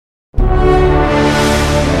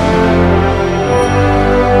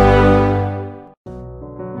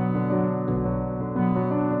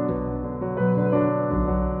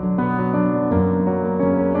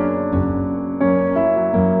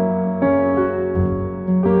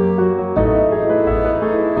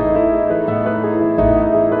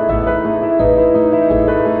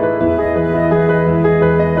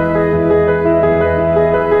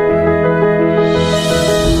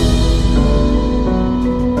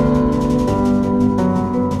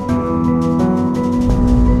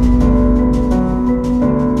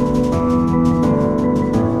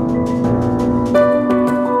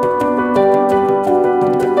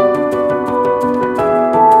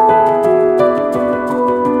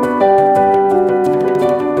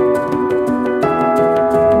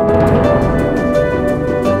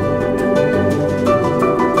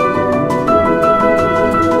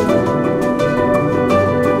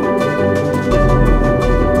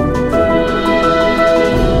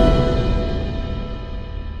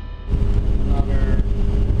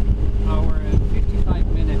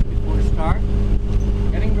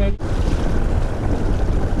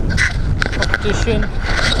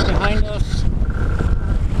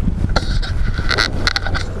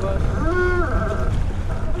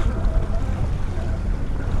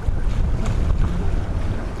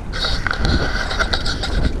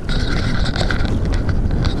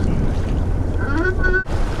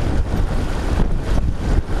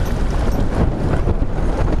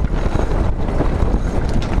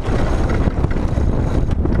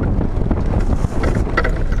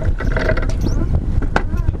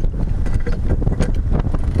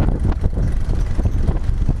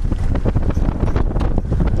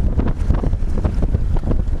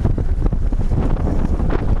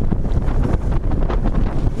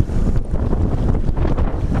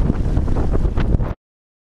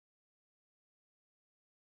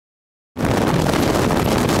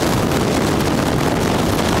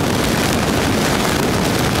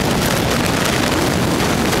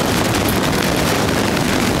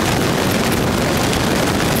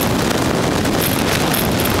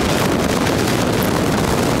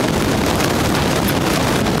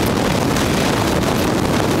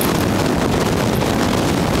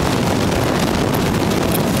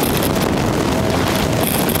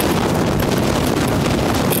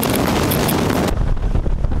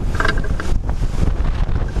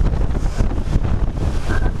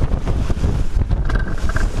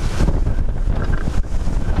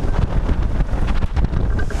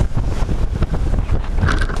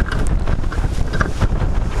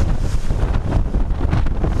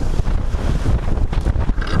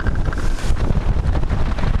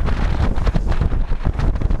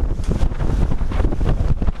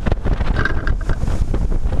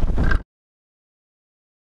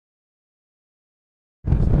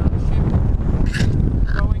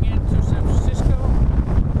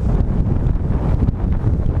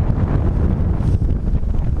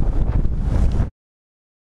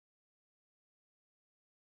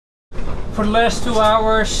For the last 2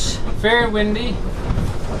 hours, very windy.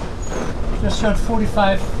 Just showed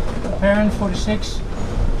 45 apparent, 46.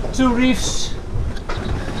 2 reefs.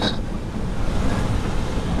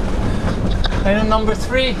 And number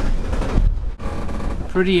 3.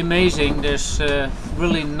 Pretty amazing. There's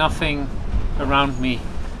really nothing around me.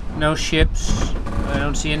 No ships. I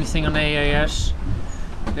don't see anything on AIS.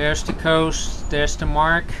 There's the coast. There's the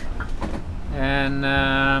mark. And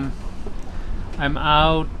I'm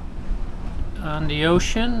out on the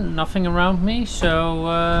ocean, nothing around me,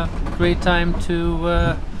 so great time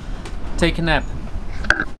to take a nap.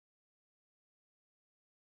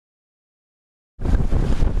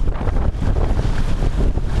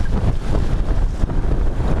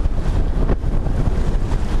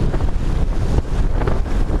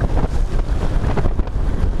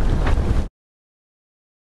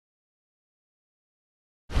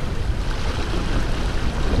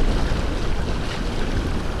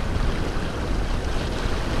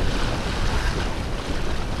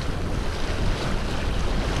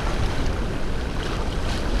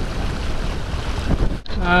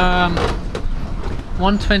 Um,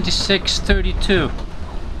 1:26:32,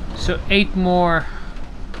 so 8 more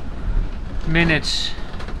minutes.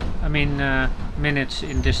 Minutes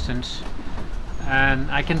in distance, and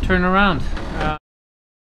I can turn around.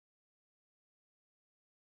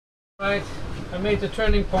 Right, I made the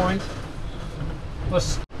turning point.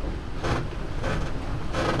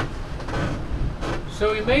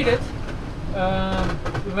 So we made it.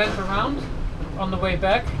 We went around on the way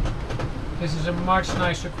back. This is a much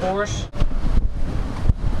nicer course.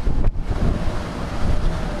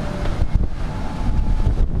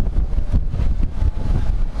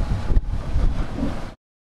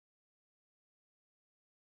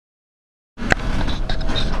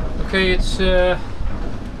 Okay, it's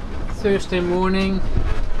Thursday morning,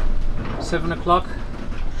 7 o'clock.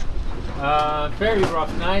 Very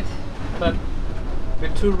rough night, but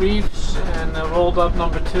with 2 reefs and a rolled up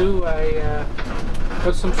number 2, I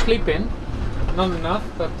got some sleep in. Not enough,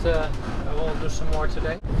 but I will do some more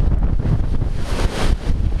today.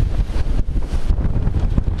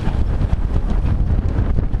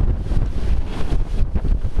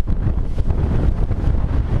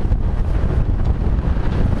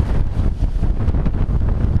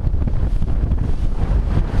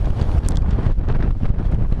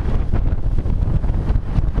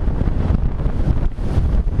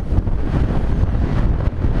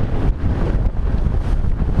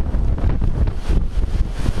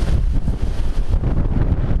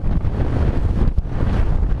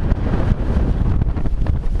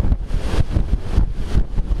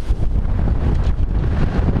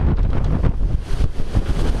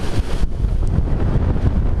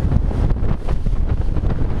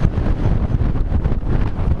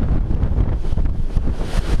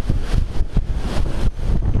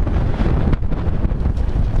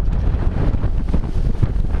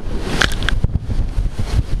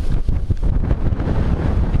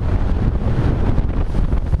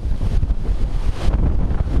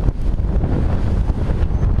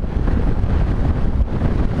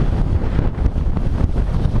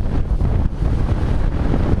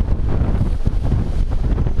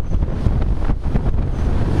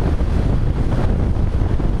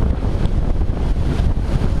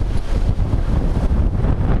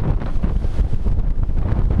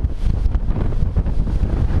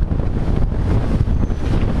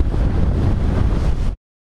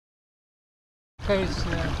 Okay, it's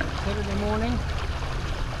Saturday morning,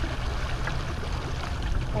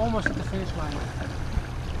 almost at the finish line.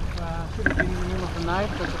 Should have been in the middle of the night,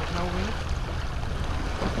 but there was no wind.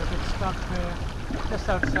 So I get stuck just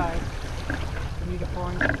outside the meter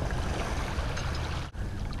point.